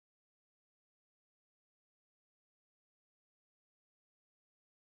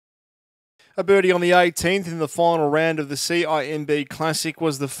A birdie on the 18th in the final round of the CIMB Classic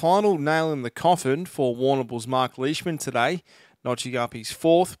was the final nail in the coffin for Warrnambool's Mark Leishman today, notching up his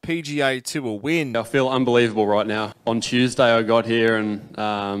fourth PGA Tour win. I feel unbelievable right now. On Tuesday I got here and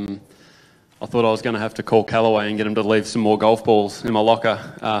I thought I was going to have to call Callaway and get him to leave some more golf balls in my locker.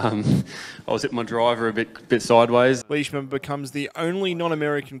 I was hitting my driver a bit sideways. Leishman becomes the only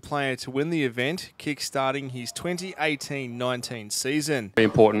non-American player to win the event, kick-starting his 2018-19 season. Very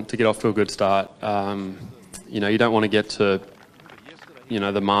important to get off to a good start. You don't want to get to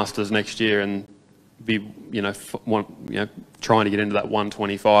the Masters next year and be trying to get into that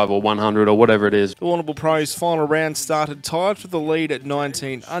 125 or 100 or whatever it is. The Warrnambool Pros final round started tied for the lead at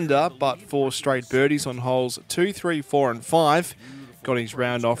 19 under, but 4 straight birdies on holes 2, 3, 4 and 5 got his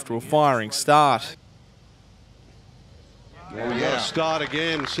round off to a firing start. Start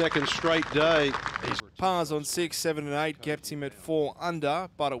again, second straight day. Pars on 6, 7 and 8 kept him at 4 under,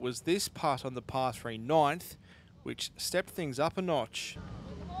 but it was this putt on the par 3 ninth which stepped things up a notch.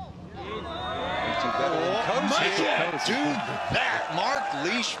 Do that, Mark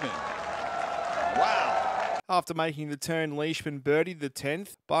Leishman. Wow. After making the turn, Leishman birdied the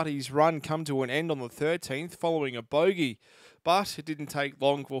 10th, but his run come to an end on the 13th following a bogey. But it didn't take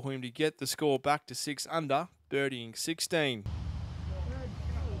long for him to get the score back to 6 under, birdieing 16.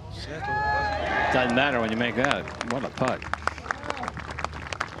 Doesn't matter when you make that. What a putt.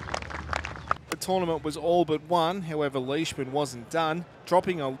 The tournament was all but won, however Leishman wasn't done,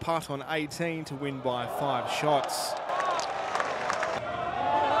 dropping a putt on 18 to win by 5 shots.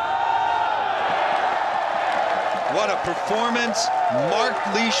 What a performance, Mark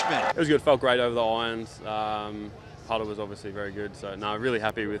Leishman. It was good, felt great over the irons. Putter was obviously very good, so no, really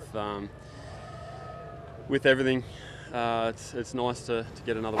happy with everything. It's nice to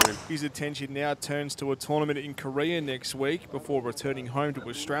get another win. His attention now turns to a tournament in Korea next week before returning home to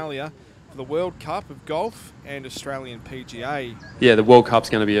Australia for the World Cup of Golf and Australian PGA. Yeah, the World Cup's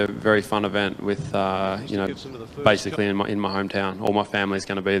going to be a very fun event with, basically in my hometown. All my family's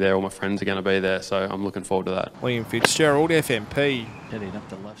going to be there, all my friends are going to be there, so I'm looking forward to that. Liam Fitzgerald, FMP. Heading up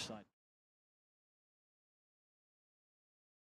the left side.